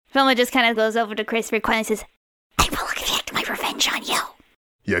Velma just kind of goes over to Chris very quietly and says, I will exact my revenge on you.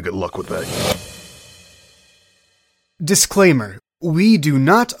 Yeah, good luck with that. Disclaimer. We do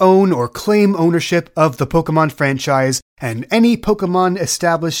not own or claim ownership of the Pokemon franchise and any Pokemon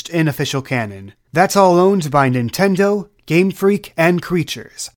established in official canon. That's all owned by Nintendo, Game Freak, and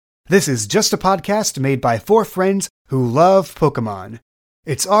Creatures. This is just a podcast made by 4 friends who love Pokemon.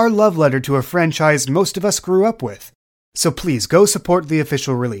 It's our love letter to a franchise most of us grew up with. So please go support the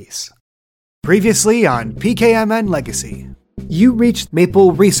official release. Previously on PKMN Legacy. You reached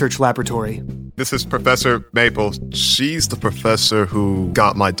Maple Research Laboratory. This is Professor Maple. She's the professor who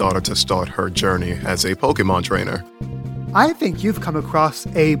got my daughter to start her journey as a Pokemon trainer. I think you've come across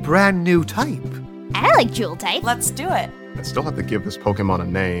a brand new type. I like Jewel type. Let's do it. I still have to give this Pokemon a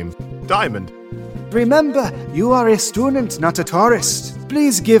name. Diamond. Remember, you are a student, not a tourist.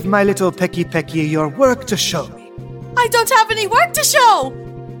 Please give my little Pecky your work to show me. I don't have any work to show!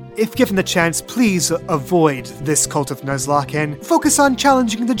 If given the chance, please avoid this cult of Nuzlocke and focus on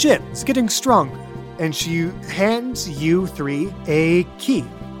challenging the gyms, getting strong. And she hands you 3 a key.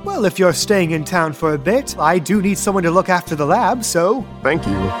 Well, if you're staying in town for a bit, I do need someone to look after the lab, so... Thank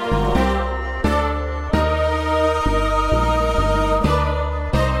you.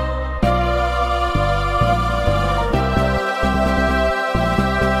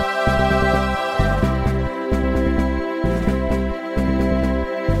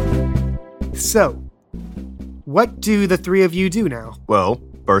 So, what do the 3 of you do now? Well,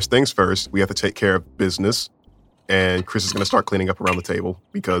 first things first, we have to take care of business. And Chris is going to start cleaning up around the table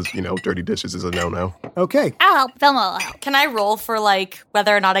because, dirty dishes is a no-no. Okay. I'll help. Velma will help. Can I roll for,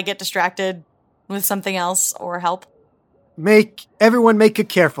 whether or not I get distracted with something else or help? Everyone make a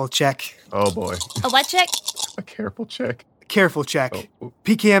careful check. Oh, boy. A what check? A careful check. Careful check. Oh.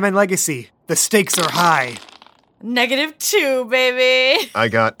 PKMN Legacy. The stakes are high. -2, baby. I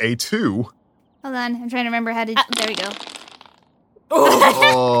got a 2. Hold on. I'm trying to remember how to... there we go.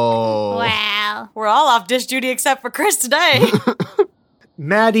 Oh. Wow. We're all off dish duty except for Chris today.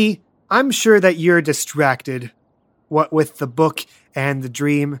 Maddie, I'm sure that you're distracted, what with the book and the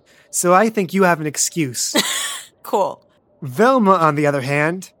dream, so I think you have an excuse. Cool. Velma, on the other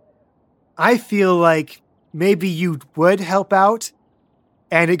hand, I feel like maybe you would help out,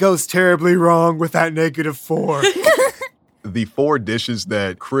 and it goes terribly wrong with that -4. The 4 dishes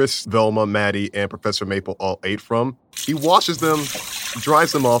that Chris, Velma, Maddie, and Professor Maple all ate from, he washes them,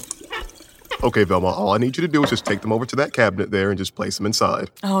 dries them off. Okay, Velma, all I need you to do is just take them over to that cabinet there and just place them inside.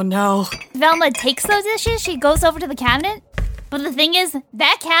 Oh, no. Velma takes those dishes, she goes over to the cabinet, but the thing is,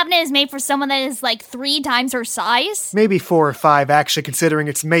 that cabinet is made for someone that is 3 times her size. Maybe 4 or 5, actually, considering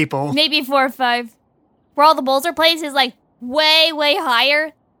it's Maple. Maybe 4 or 5. Where all the bowls are placed is way, way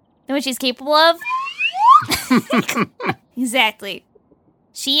higher than what she's capable of. Exactly.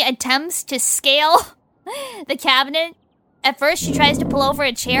 She attempts to scale the cabinet. At first, she tries to pull over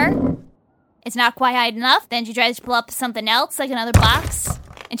a chair. It's not quite high enough. Then she tries to pull up something else, like another box.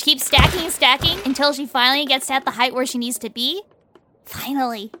 And she keeps stacking until she finally gets at the height where she needs to be.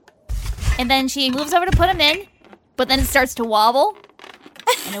 Finally. And then she moves over to put them in. But then it starts to wobble.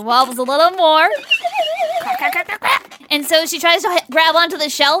 And it wobbles a little more. And so she tries to grab onto the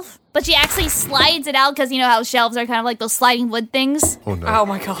shelf. But she actually slides it out because you know how shelves are kind of like those sliding wood things. Oh, no. Oh,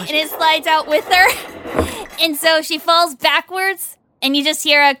 my God. And it slides out with her. And so she falls backwards, and you just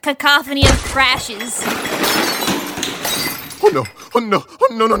hear a cacophony of crashes. Oh, no. Oh, no. Oh,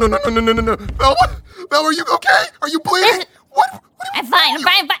 no, no, no, no, no, no, no, no. Velma, are you okay? Are you bleeding? What I'm fine.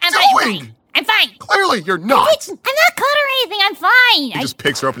 I'm fine. Clearly, you're not. I'm not cut or anything. I'm fine. He just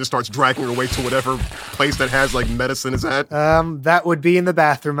picks her up and just starts dragging her away to whatever place that has, medicine is at. That would be in the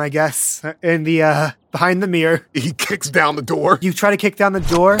bathroom, I guess. In the, behind the mirror. He kicks down the door. You try to kick down the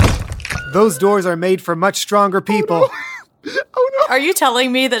door. Those doors are made for much stronger people. Oh, no. Are you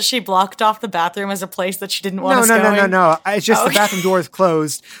telling me that she blocked off the bathroom as a place that she didn't want us going? No. It's just the bathroom door is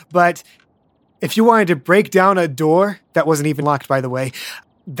closed. But if you wanted to break down a door, that wasn't even locked, by the way,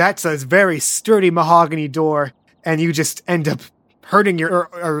 that's a very sturdy mahogany door, and you just end up hurting your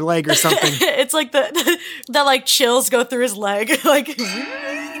leg or something. It's like the chills go through his leg.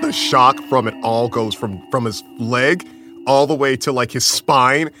 The shock from it all goes from his leg all the way to his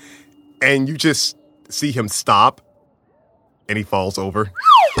spine, and you just see him stop, and he falls over.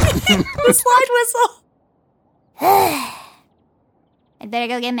 The slide whistle. I better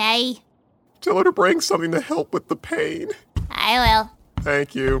go get Maddie. Tell her to bring something to help with the pain. I will.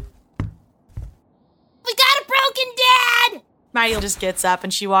 Thank you. We got a broken dad! Maddie just gets up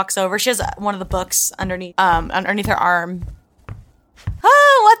and she walks over. She has one of the books underneath her arm.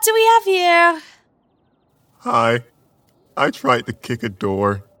 Oh, what do we have here? Hi. I tried to kick a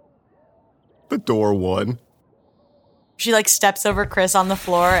door, The door won. She like steps over Chris on the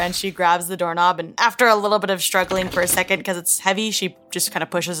floor and she grabs the doorknob, and after a little bit of struggling for a second because it's heavy, she just kind of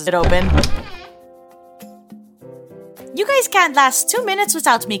pushes it open. You guys can't last 2 minutes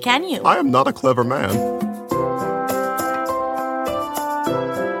without me, can you? I am not a clever man.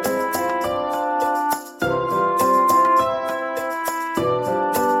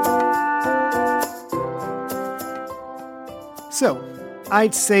 So,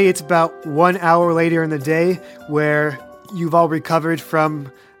 I'd say it's about 1 hour later in the day where you've all recovered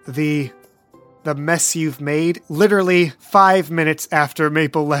from the mess you've made, literally 5 minutes after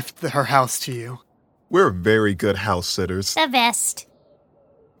Maple left her house to you. We're very good house sitters. The vest.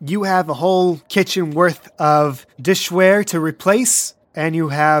 You have a whole kitchen worth of dishware to replace, and you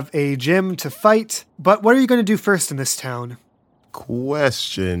have a gym to fight. But what are you going to do first in this town?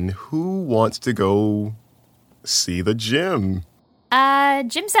 Question, who wants to go see the gym?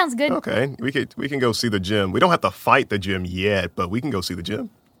 Gym sounds good. Okay, we can go see the gym. We don't have to fight the gym yet, but we can go see the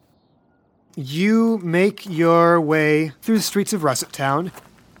gym. You make your way through the streets of Russet Town.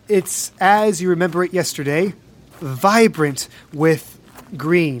 It's as you remember it yesterday, vibrant with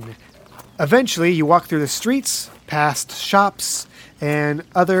green. Eventually, you walk through the streets, past shops and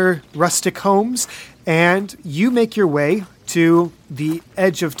other rustic homes, and you make your way to the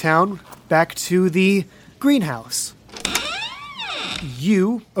edge of town, back to the greenhouse.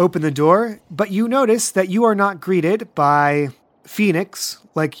 You open the door, but you notice that you are not greeted by Phoenix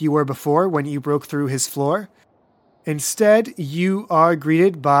like you were before when you broke through his floor. Instead, you are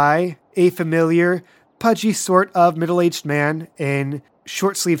greeted by a familiar, pudgy sort of middle-aged man in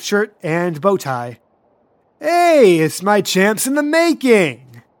short-sleeved shirt and bow tie. Hey, it's my champs in the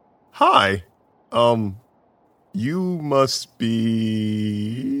making! Hi. You must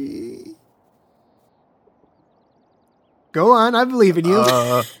be... Go on, I believe in you.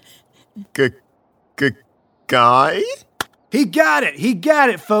 Guy? He got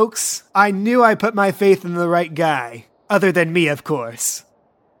it, folks. I knew I put my faith in the right guy. Other than me, of course.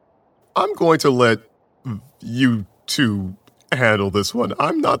 I'm going to let you two handle this one.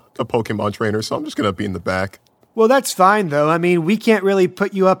 I'm not a Pokemon trainer, so I'm just going to be in the back. Well, that's fine, though. I mean, we can't really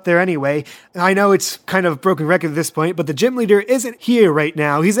put you up there anyway. I know it's kind of broken record at this point, but the gym leader isn't here right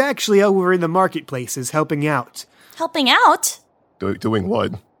now. He's actually over in the marketplaces helping out. Helping out? Doing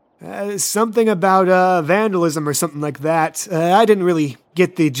what? Something about vandalism or something like that. I didn't really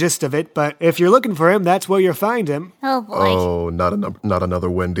get the gist of it, but if you're looking for him, that's where you'll find him. Oh boy. Oh, not another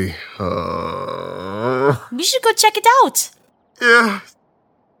Wendy. We should go check it out. Yeah,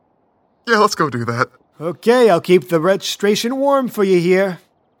 let's go do that. Okay, I'll keep the registration warm for you here.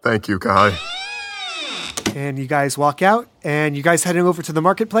 Thank you, Guy. And you guys walk out, and you guys heading over to the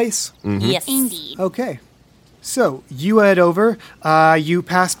marketplace? Yes. Indeed. Okay. So, you head over, you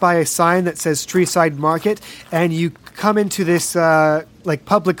pass by a sign that says Treeside Market, and you come into this,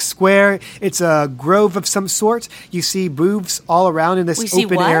 public square. It's a grove of some sort. You see booths all around in this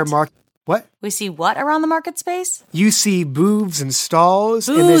open-air market. What? We see what around the market space? You see booths and stalls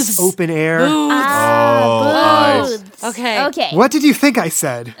in this open air. Booths. Okay. What did you think I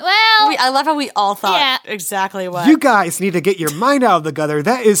said? Well, I love how we all thought Yeah. exactly what. You guys need to get your mind out of the gutter.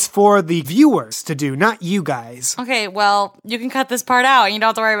 That is for the viewers to do, not you guys. Okay, well, you can cut this part out. You don't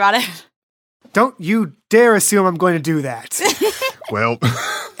have to worry about it. Don't you dare assume I'm going to do that. Well,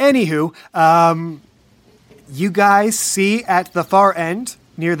 Anywho, you guys see at the far end,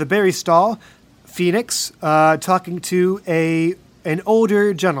 near the berry stall, Phoenix talking to an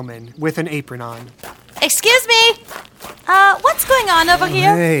older gentleman with an apron on. Excuse me. What's going on over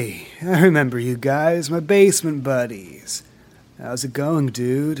here? Hey, I remember you guys, my basement buddies. How's it going,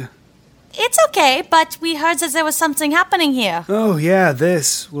 dude? It's okay, but we heard that there was something happening here. Oh, yeah,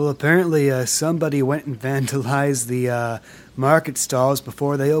 this. Well, apparently somebody went and vandalized the market stalls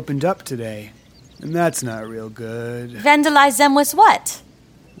before they opened up today. And that's not real good. Vandalize them with what?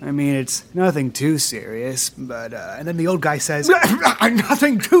 I mean, it's nothing too serious, but, and then the old guy says,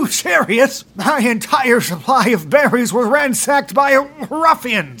 Nothing too serious! My entire supply of berries was ransacked by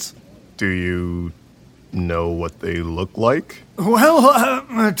ruffians! do you know what they look like?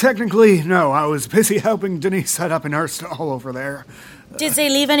 Well, technically, no. I was busy helping Denise set up an art stall over there. Did they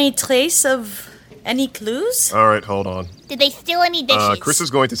leave any trace of any clues? All right, hold on. did they steal any dishes? Chris is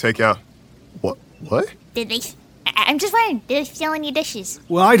going to take out... What? Did they... I'm just wondering, did they steal any dishes?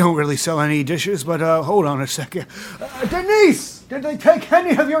 Well, I don't really sell any dishes, but hold on a second. Denise! Did they take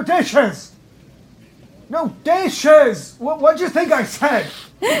any of your dishes? No, dishes! What'd you think I said?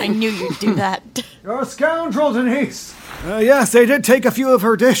 I knew you'd do that. You're a scoundrel, Denise. Yes, they did take a few of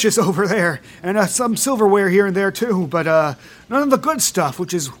her dishes over there, and some silverware here and there too, but none of the good stuff,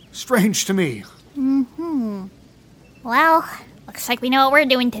 which is strange to me. Well, looks like we know what we're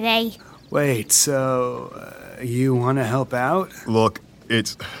doing today. Wait, so you want to help out? Look,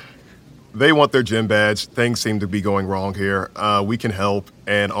 they want their gym badge. Things seem to be going wrong here. We can help,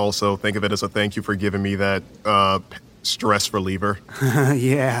 and also think of it as a thank you for giving me that stress reliever.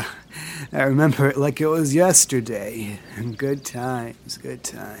 Yeah, I remember it like it was yesterday. Good times, good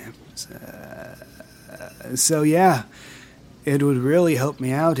times. So yeah, it would really help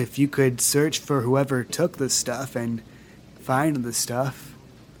me out if you could search for whoever took the stuff and find the stuff.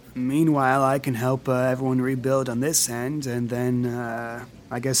 Meanwhile, I can help everyone rebuild on this end, and then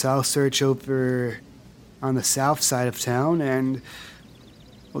I guess I'll search over on the south side of town, and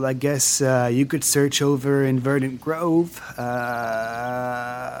well, I guess you could search over in Verdant Grove.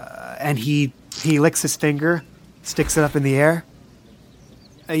 And he licks his finger, sticks it up in the air.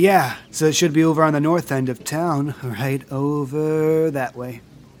 Yeah, so it should be over on the north end of town, right over that way.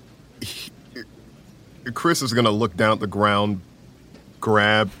 Chris is going to look down at the ground,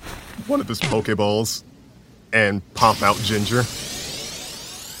 grab one of his Pokeballs, and pop out Ginger.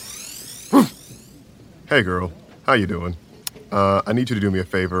 Hey, girl. How you doing? I need you to do me a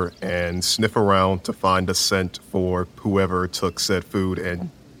favor and sniff around to find a scent for whoever took said food and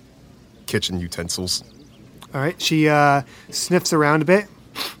kitchen utensils. All right, she sniffs around a bit.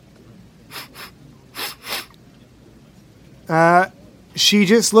 She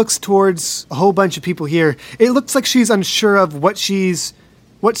just looks towards a whole bunch of people here. It looks like she's unsure of what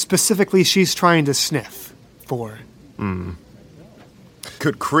specifically she's trying to sniff for.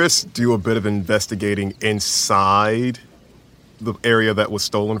 Could Chris do a bit of investigating inside the area that was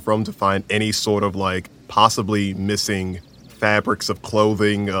stolen from to find any sort of, like, possibly missing fabrics of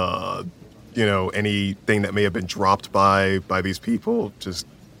clothing, anything that may have been dropped by these people? Just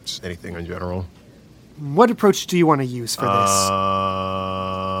anything in general. What approach do you want to use for this?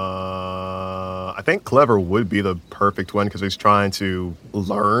 I think clever would be the perfect one because he's trying to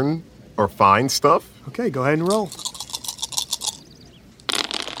learn or find stuff. Okay, go ahead and roll.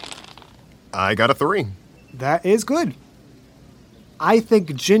 I got a 3. That is good. I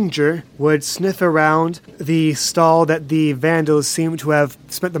think Ginger would sniff around the stall that the vandals seem to have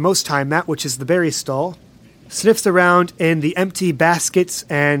spent the most time at, which is the berry stall. Sniffs around in the empty baskets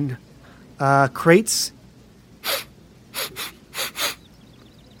and crates.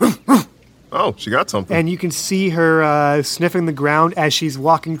 Oh, she got something. And you can see her sniffing the ground as she's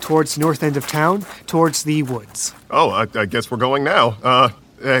walking towards the north end of town, towards the woods. Oh, I guess we're going now.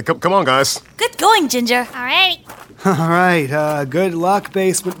 Come on, guys. Good going, Ginger. All right. All right, good luck,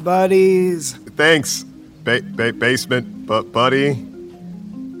 basement buddies. Thanks, basement buddy.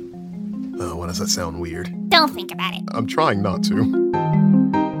 Oh, why does that sound weird? Don't think about it. I'm trying not to.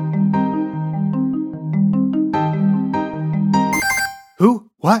 Who?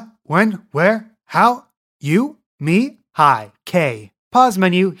 What? When? Where? How? You? Me? Hi. K. Pause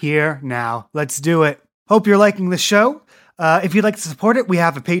menu here now. Let's do it. Hope you're liking the show. If you'd like to support it, we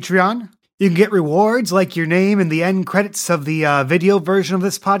have a Patreon. You can get rewards like your name in the end credits of the video version of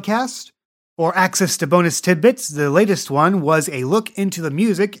this podcast, or access to bonus tidbits. The latest one was a look into the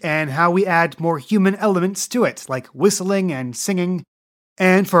music and how we add more human elements to it, like whistling and singing.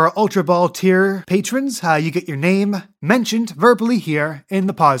 And for our Ultra Ball tier patrons, you get your name mentioned verbally here in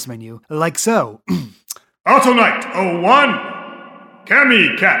the pause menu, like so. Auto Knight 01,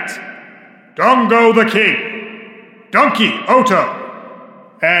 Cammy Cat, Dongo the King, Donkey Oto,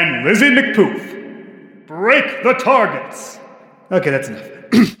 and Lizzie McPoof. Break the targets. Okay, that's enough.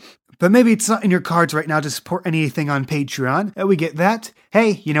 But maybe it's not in your cards right now to support anything on Patreon. We get that.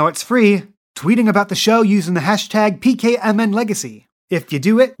 Hey, you know it's free. Tweeting about the show using the hashtag PKMNLegacy. If you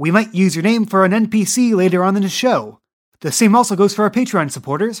do it, we might use your name for an NPC later on in the show. The same also goes for our Patreon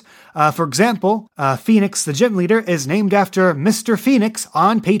supporters. For example, Phoenix, the gym leader, is named after Mr. Phoenix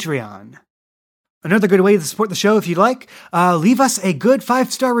on Patreon. Another good way to support the show if you'd like, leave us a good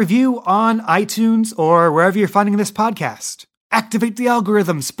 5-star review on iTunes or wherever you're finding this podcast. Activate the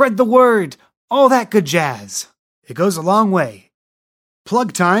algorithm, spread the word, all that good jazz. It goes a long way.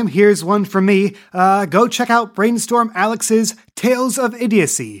 Plug time, here's one from me. Go check out Brainstorm Alex's Tales of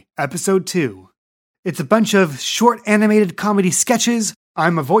Idiocy, Episode 2. It's a bunch of short animated comedy sketches.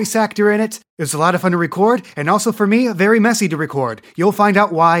 I'm a voice actor in it. It's a lot of fun to record, and also for me, very messy to record. You'll find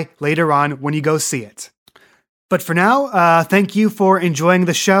out why later on when you go see it. But for now, thank you for enjoying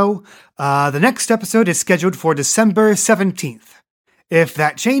the show. The next episode is scheduled for December 17th. If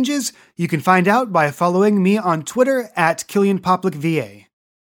that changes, you can find out by following me on Twitter at KillianPoplicVA.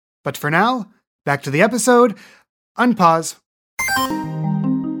 But for now, back to the episode. Unpause.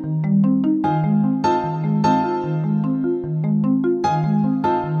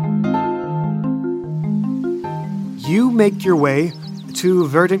 You make your way to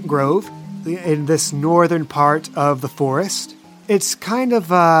Verdant Grove in this northern part of the forest. It's kind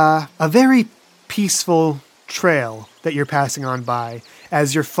of a very peaceful trail that you're passing on by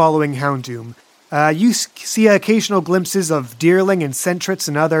as you're following Houndoom. You see occasional glimpses of Deerling and Sentrets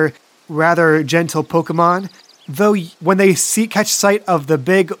and other rather gentle Pokemon, though when they catch sight of the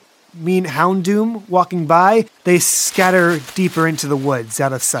big, mean Houndoom walking by, they scatter deeper into the woods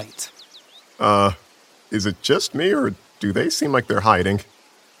out of sight. Is it just me, or do they seem like they're hiding?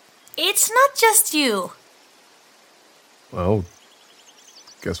 It's not just you. Well,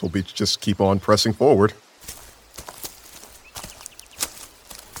 guess we'll just keep on pressing forward.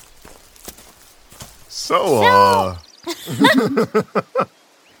 So,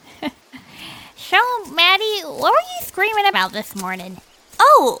 Maddie, what were you screaming about this morning?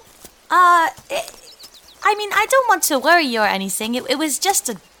 I don't want to worry you or anything. It was just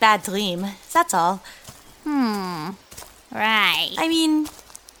a bad dream. That's all. Right. I mean,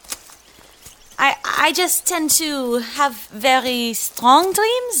 I just tend to have very strong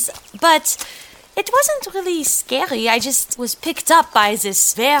dreams, but it wasn't really scary. I just was picked up by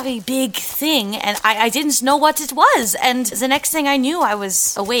this very big thing, and I didn't know what it was. And the next thing I knew, I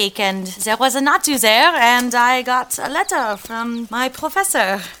was awake, and there was a Natu there, and I got a letter from my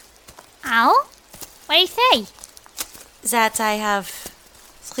professor. Oh? What do you say? That I have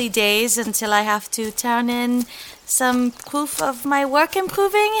 3 days until I have to turn in some proof of my work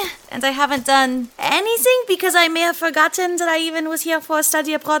improving, and I haven't done anything because I may have forgotten that I even was here for a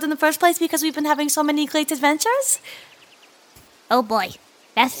study abroad in the first place because we've been having so many great adventures. Oh boy.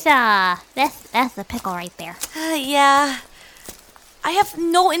 That's a pickle right there. Yeah. I have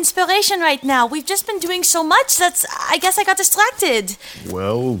no inspiration right now. We've just been doing so much I guess I got distracted.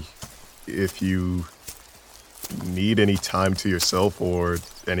 well, if you need any time to yourself or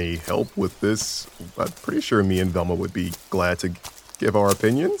any help with this, I'm pretty sure me and Velma would be glad to give our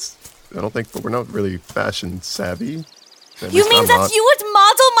opinions. I don't think we're not really fashion savvy. You mean that you would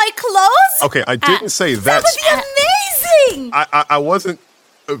model my clothes? Okay, I didn't say that. That would be amazing! I wasn't.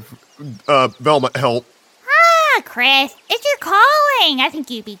 Velma, help. Chris, it's your calling. I think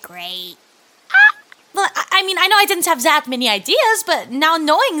you'd be great. Well, I know I didn't have that many ideas, but now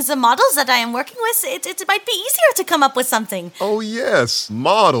knowing the models that I am working with, it might be easier to come up with something. Oh, yes,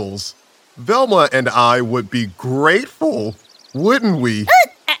 models. Velma and I would be grateful, wouldn't we? We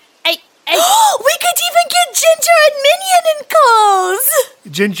could even get Ginger and Minion in clothes!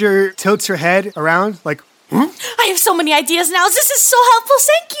 Ginger tilts her head around like, I have so many ideas now. This is so helpful.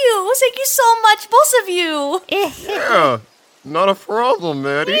 Thank you. Thank you so much, both of you. Yeah, not a problem,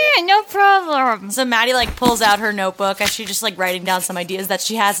 Maddie. Yeah, no problem. So Maddie, pulls out her notebook as she just, writing down some ideas that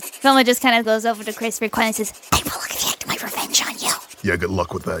she has. Velma just kind of goes over to Chris quietly and says, I will exact my revenge on you. Yeah, good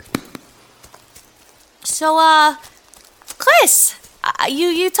luck with that. So, Chris,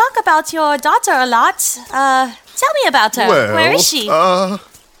 you talk about your daughter a lot. Tell me about her. Well, where is she?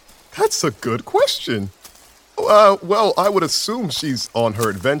 That's a good question. Well, I would assume she's on her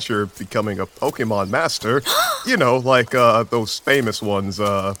adventure becoming a Pokemon master. You know, those famous ones,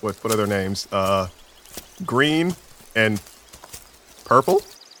 what are their names? Green and Purple?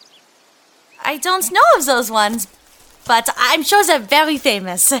 I don't know of those ones, but I'm sure they're very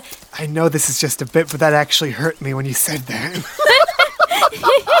famous. I know this is just a bit, but that actually hurt me when you said that.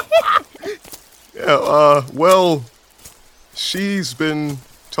 Yeah, well, she's been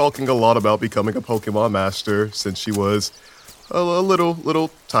talking a lot about becoming a Pokemon master since she was a little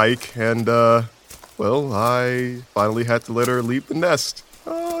tyke, and, well, I finally had to let her leave the nest.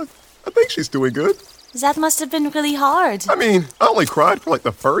 I think she's doing good. That must have been really hard. I mean, I only cried for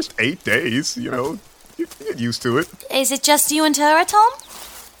the first 8 days, you know. You get used to it. Is it just you and her at home?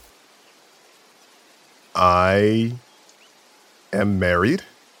 I am married.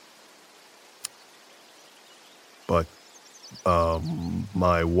 But,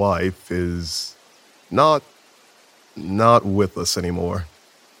 my wife is not with us anymore.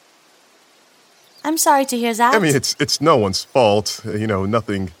 I'm sorry to hear that. I mean, it's no one's fault. You know,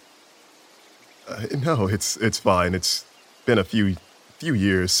 nothing. No, it's fine. It's been a few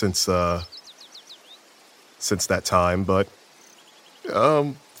years since that time, but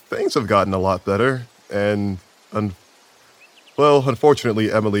things have gotten a lot better. And unfortunately,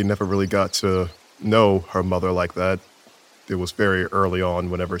 Emily never really got to know her mother like that. It was very early on,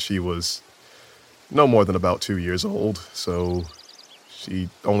 whenever she was no more than about 2 years old. So she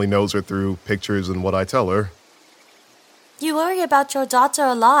only knows her through pictures and what I tell her. You worry about your daughter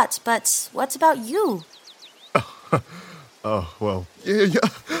a lot, but what about you? Oh, well, yeah.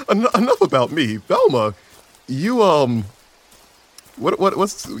 Enough about me. Velma, you,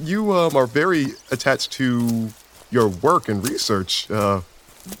 you, are very attached to your work and research.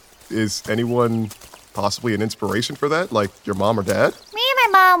 Is anyone possibly an inspiration for that? Like your mom or dad? Me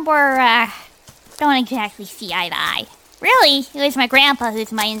and my mom were, don't exactly see eye to eye. Really, it was my grandpa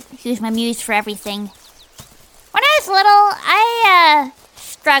who's my muse for everything. When I was little, I,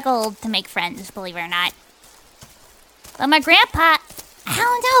 struggled to make friends, believe it or not. But my grandpa, I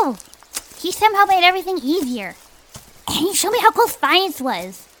don't know. He somehow made everything easier. And he showed me how cool science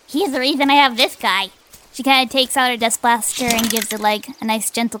was. He's the reason I have this guy. She kind of takes out her dust blaster and gives it, like, a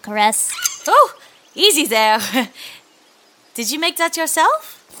nice gentle caress. Oh, easy there. Did you make that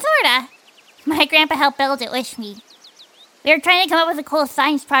yourself? Sorta. My grandpa helped build it with me. We were trying to come up with a cool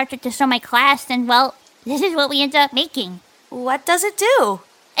science project to show my class, and, well, this is what we ended up making. What does it do?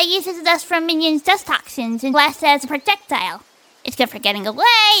 It uses dust from minions' dust toxins and blasts it as a projectile. It's good for getting away,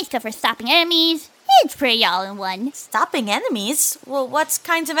 it's good for stopping enemies. It's pretty all-in-one. Stopping enemies? Well, what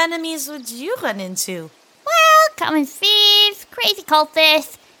kinds of enemies would you run into? Well, common thieves, crazy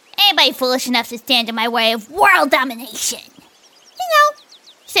cultists, anybody foolish enough to stand in my way of world domination. You know,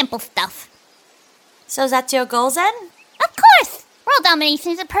 simple stuff. So is that your goal then? Of course! World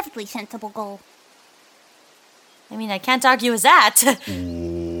domination is a perfectly sensible goal. I mean, I can't argue with that.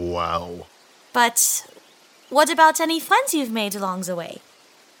 Wow. But what about any friends you've made along the way?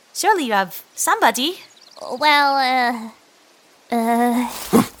 Surely you have somebody. Well,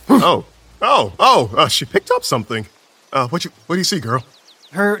 She picked up something. What do you see, girl?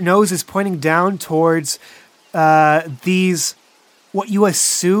 Her nose is pointing down towards these, what you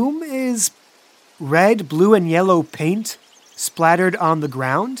assume is red, blue, and yellow paint splattered on the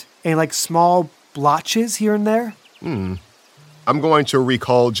ground, and like small blotches here and there. I'm going to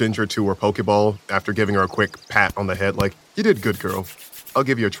recall Ginger to her Pokeball after giving her a quick pat on the head, like, you did good, girl. I'll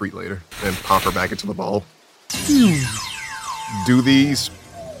give you a treat later, and pop her back into the ball. Do these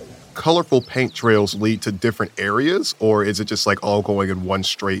colorful paint trails lead to different areas, or is it just like all going in one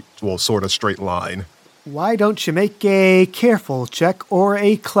straight line? Why don't you make a careful check or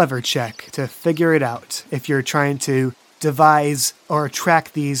a clever check to figure it out if you're trying to devise or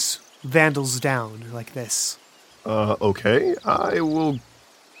track these vandals down like this? Okay. I will...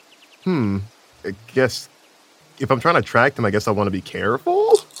 I guess... If I'm trying to track them, I guess I want to be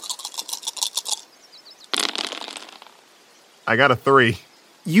careful? I got a 3.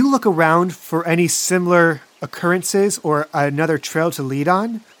 You look around for any similar occurrences or another trail to lead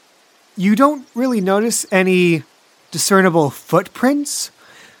on. You don't really notice any discernible footprints,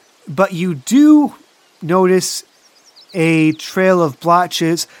 but you do notice a trail of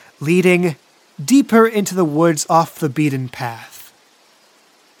blotches leading deeper into the woods off the beaten path.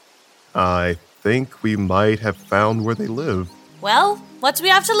 I think we might have found where they live. Well, what do we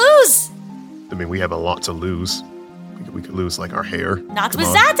have to lose? I mean, we have a lot to lose. We could lose, like, our hair. Not Come with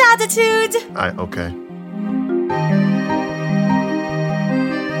on. that attitude. Okay.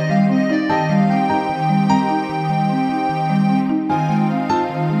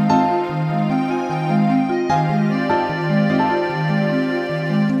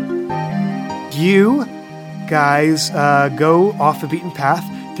 You guys go off the beaten path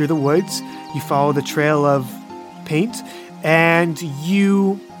through the woods. You follow the trail of paint, and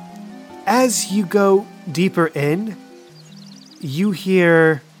as you go deeper in, you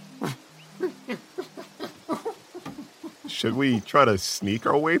hear... Should we try to sneak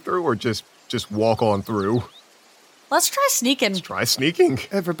our way through, or just walk on through? Let's try sneaking. Try sneaking.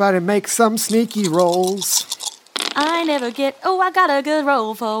 Everybody make some sneaky rolls. I never get... Oh, I got a good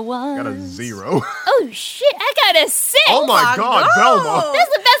roll for one. Got a 0. oh shit, I got a 6! Oh my god, Velma! That's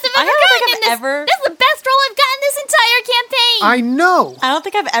the best I've ever gotten in this. That's the best roll I've gotten this entire campaign. I know! I don't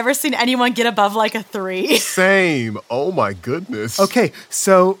think I've ever seen anyone get above like a 3. Same. Oh my goodness. Okay,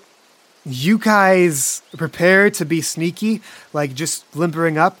 so you guys prepare to be sneaky, like just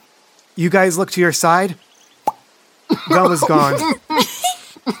limbering up. You guys look to your side. Velma's gone.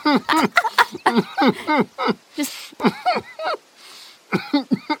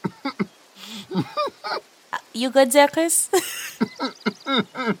 You good there, Chris?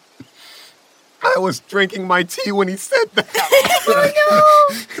 I was drinking my tea when he said that.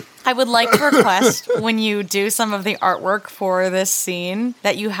 I would like to request when you do some of the artwork for this scene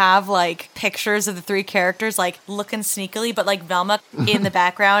that you have like pictures of the 3 characters like looking sneakily, but like Velma in the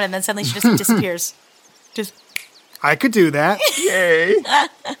background, and then suddenly she just disappears. Just I could do that. Yay.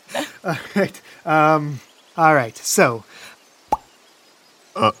 All right, so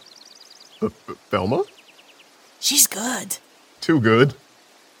Velma? she's good. Too good.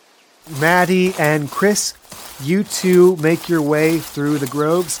 Maddie and Chris, you two make your way through the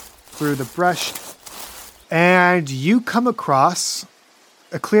groves, through the brush, and you come across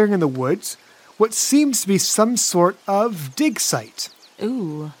a clearing in the woods, what seems to be some sort of dig site.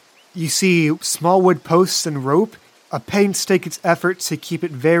 Ooh. You see small wood posts and rope, a painstaking effort to keep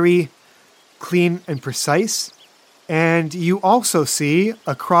it very clean and precise. And you also see,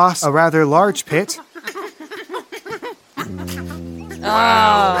 across a rather large pit,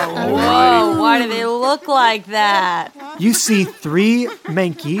 Whoa, why do they look like that? you see 3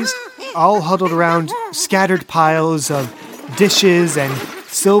 Mankeys all huddled around scattered piles of dishes and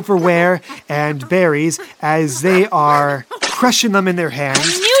silverware and berries as they are crushing them in their hands.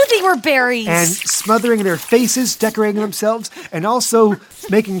 I knew they were berries. And smothering their faces, decorating themselves, and also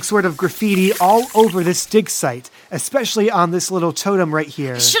making sort of graffiti all over this dig site, especially on this little totem right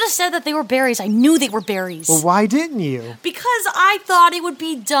here. I should have said that they were berries. I knew they were berries. Well, why didn't you? Because I thought it would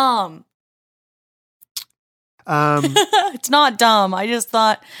be dumb. It's not dumb. I just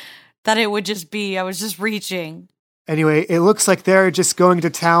thought that it would just be, I was just reaching. Anyway, it looks like they're just going to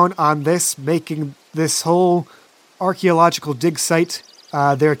town on this, making this whole archaeological dig site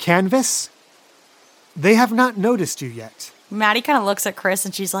their canvas. They have not noticed you yet. Maddie kind of looks at Chris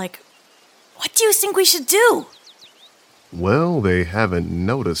and she's like, what do you think we should do? Well, they haven't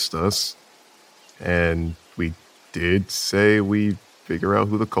noticed us. And we did say we'd figure out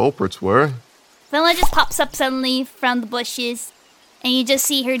who the culprits were. Velma just pops up suddenly from the bushes, and you just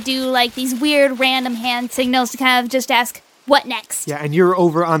see her do like these weird random hand signals to kind of just ask, what next? Yeah, and you're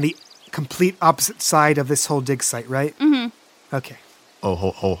over on the complete opposite side of this whole dig site, right? Mm-hmm. Okay. Oh,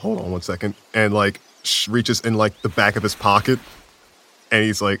 hold on 1 second. And like reaches in like the back of his pocket, and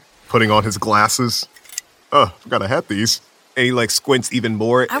he's like putting on his glasses. Oh, forgot I had these. And he like squints even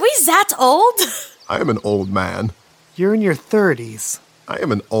more. Are we that old? I am an old man. You're in your 30s. I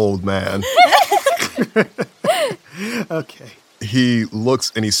am an old man. Okay. He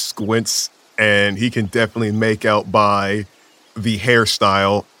looks and he squints, and he can definitely make out by the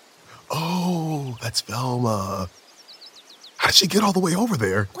hairstyle. Oh, that's Velma. How did she get all the way over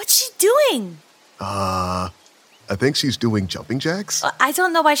there? What's she doing? I think she's doing jumping jacks. I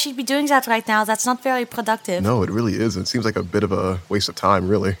don't know why she'd be doing that right now. That's not very productive. No, it really isn't. It seems like a bit of a waste of time,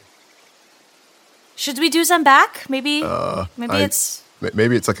 really. Should we do some back? Maybe it's...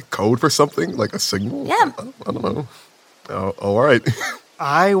 Maybe it's like a code for something, like a signal? Yeah. I don't know. Oh, all right.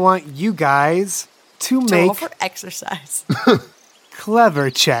 I want you guys to Go make for exercise. clever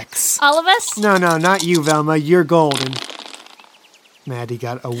checks. All of us? No, not you, Velma. You're golden. Maddie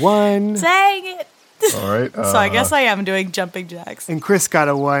got a 1. Dang it. All right. So I guess I am doing jumping jacks. And Chris got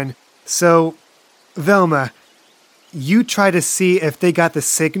a 1. So, Velma, you try to see if they got the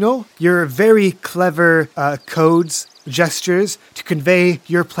signal. Your very clever codes, gestures to convey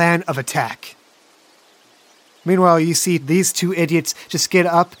your plan of attack. Meanwhile, you see these 2 idiots just get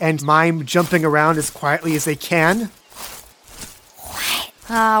up and mime jumping around as quietly as they can.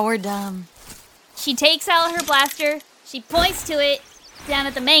 We're dumb. She takes out her blaster, she points to it, down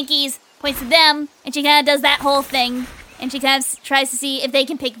at the Mankeys, points to them, and she kind of does that whole thing, and she kind of tries to see if they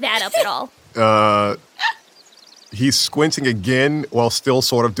can pick that up at all. He's squinting again while still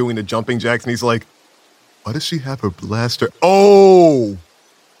sort of doing the jumping jacks, and he's like, why does she have her blaster? Oh!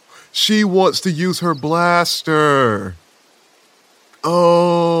 She wants to use her blaster.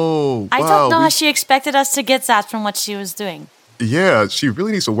 Oh, I wow. don't know how she expected us to get that from what she was doing. Yeah, she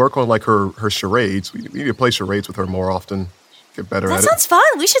really needs to work on like her charades. We need to play charades with her more often. Get better That at sounds fun.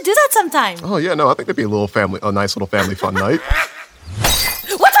 We should do that sometime. it. Oh yeah, no, I think that'd be a nice little family fun night.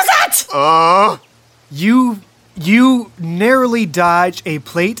 What was that? You narrowly dodge a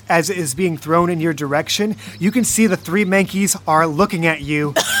plate as it is being thrown in your direction. You can see the 3 Mankeys are looking at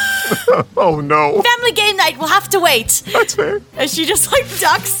you. Oh no. Family game night. We'll have to wait. That's fair. And she just like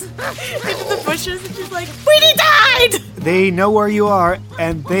ducks into the bushes and she's like, we died! They know where you are,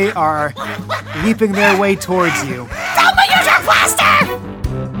 and they are leaping their way towards you. Don't use your blaster!